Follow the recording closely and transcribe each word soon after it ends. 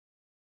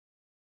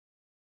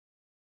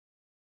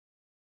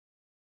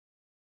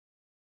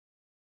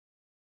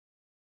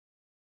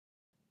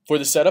For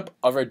the setup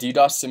of our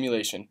DDoS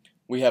simulation,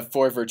 we have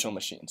 4 virtual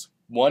machines.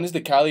 One is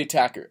the Kali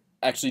attacker,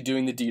 actually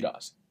doing the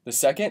DDoS. The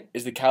second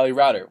is the Kali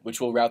router, which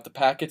will route the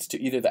packets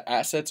to either the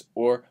assets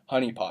or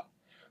Honeypot.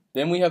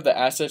 Then we have the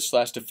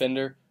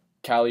asset/defender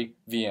Kali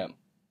VM.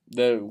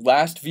 The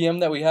last VM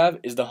that we have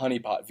is the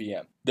Honeypot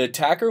VM. The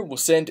attacker will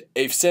send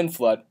a SYN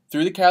flood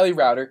through the Kali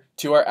router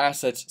to our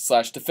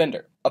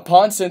assets/defender.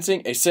 Upon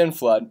sensing a SYN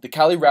flood, the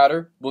Kali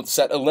router will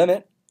set a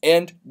limit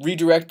and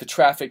redirect the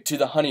traffic to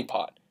the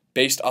Honeypot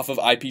based off of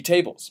IP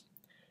tables.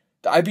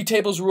 The IP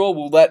tables rule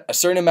will let a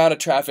certain amount of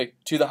traffic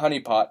to the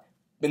Honeypot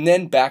and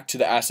then back to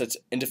the assets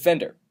and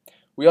defender.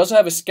 We also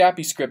have a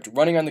Scapy script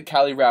running on the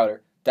Kali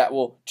router that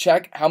will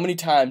check how many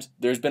times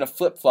there's been a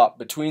flip-flop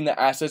between the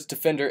assets,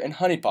 defender, and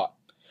Honeypot.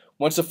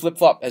 Once the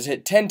flip-flop has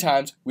hit 10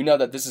 times, we know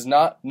that this is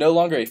no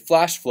longer a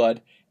flash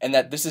flood and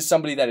that this is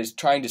somebody that is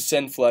trying to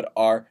SYN flood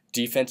our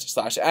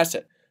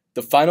defense/asset.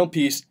 The final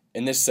piece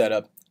in this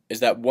setup is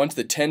that once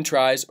the 10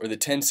 tries or the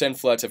 10 SYN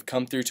floods have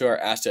come through to our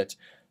assets,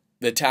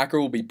 the attacker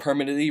will be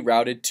permanently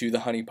routed to the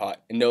Honeypot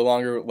and no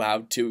longer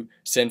allowed to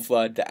SYN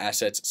flood the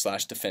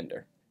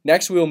assets/defender.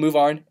 Next, we will move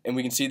on and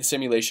we can see the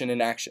simulation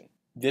in action.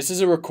 This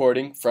is a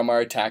recording from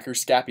our attacker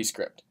Scapy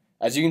script.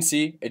 As you can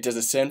see, it does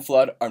a SYN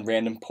flood on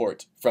random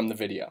ports from the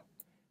video.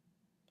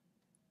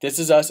 This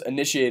is us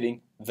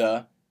initiating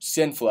the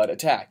SYN flood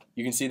attack.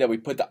 You can see that we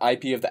put the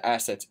IP of the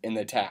assets in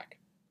the attack.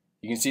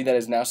 You can see that it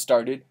has now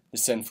started the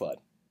SYN flood.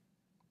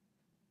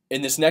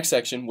 In this next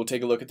section, we'll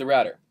take a look at the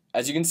router.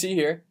 As you can see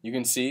here, you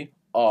can see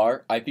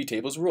our IP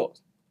tables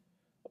rules.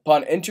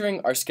 Upon entering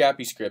our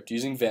Scapy script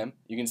using Vim,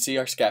 you can see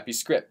our Scapy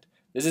script.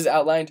 This is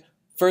outlined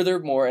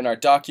furthermore in our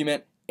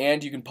document,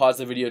 and you can pause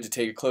the video to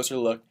take a closer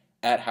look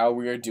at how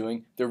we are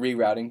doing the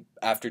rerouting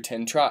after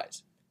 10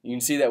 tries. You can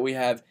see that we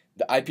have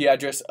the IP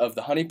address of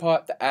the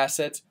Honeypot, the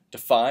assets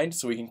defined,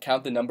 so we can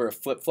count the number of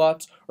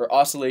flip-flops or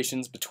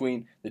oscillations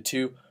between the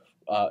two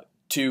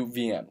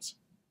VMs.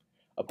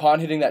 Upon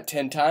hitting that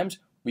 10 times,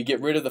 we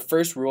get rid of the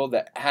first rule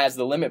that has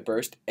the limit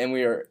burst, and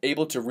we are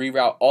able to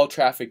reroute all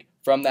traffic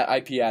from that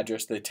IP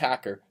address, the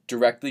attacker,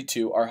 directly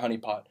to our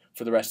Honeypot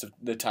for the rest of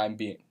the time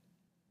being.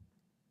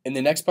 In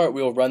the next part,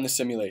 we will run the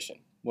simulation.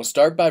 We'll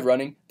start by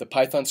running the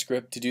Python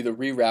script to do the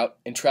reroute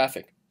and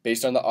traffic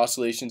based on the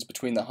oscillations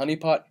between the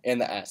Honeypot and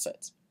the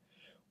assets.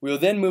 We will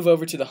then move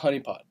over to the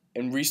Honeypot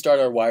and restart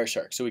our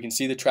Wireshark so we can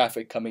see the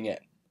traffic coming in.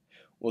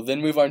 We'll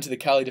then move on to the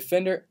Kali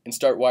Defender and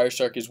start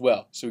Wireshark as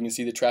well so we can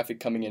see the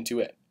traffic coming into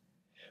it.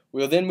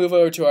 We'll then move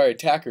over to our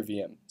attacker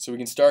VM so we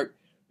can start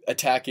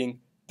attacking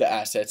the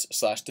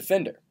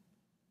assets/defender.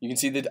 You can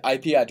see the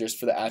IP address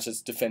for the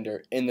assets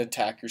defender in the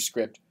attacker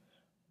script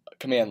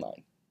command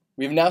line.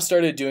 We have now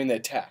started doing the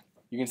attack.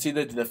 You can see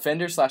that the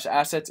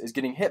defender/assets is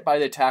getting hit by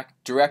the attack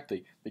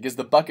directly because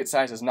the bucket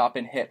size has not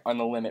been hit on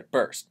the limit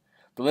burst.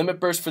 The limit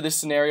burst for this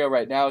scenario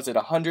right now is at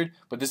 100,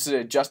 but this is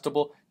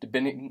adjustable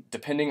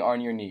depending on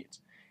your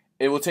needs.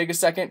 It will take a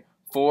second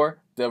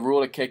for the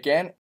rule to kick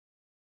in.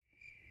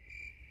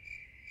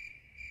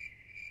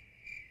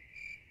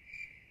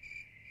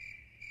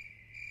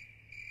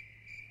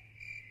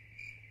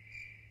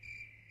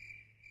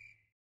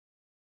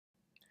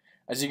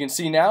 As you can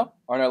see now,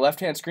 on our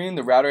left-hand screen,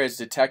 the router has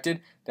detected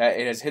that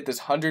it has hit this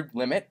 100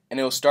 limit, and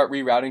it will start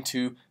rerouting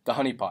to the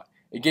Honeypot.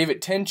 It gave it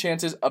 10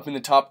 chances up in the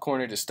top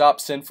corner to stop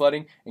SYN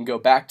flooding and go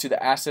back to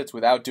the assets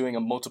without doing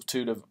a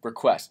multitude of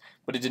requests,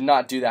 but it did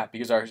not do that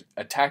because our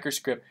attacker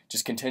script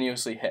just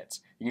continuously hits.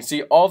 You can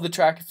see all of the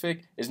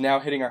traffic is now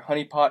hitting our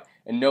Honeypot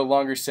and no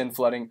longer SYN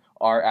flooding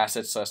our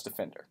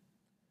assets/defender.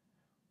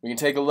 We can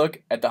take a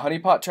look at the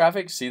Honeypot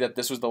traffic, see that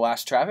this was the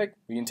last traffic.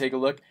 We can take a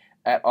look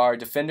at our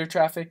defender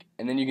traffic,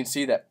 and then you can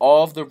see that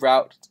all of the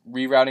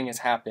rerouting has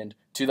happened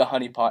to the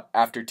Honeypot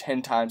after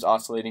 10 times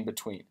oscillating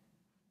between.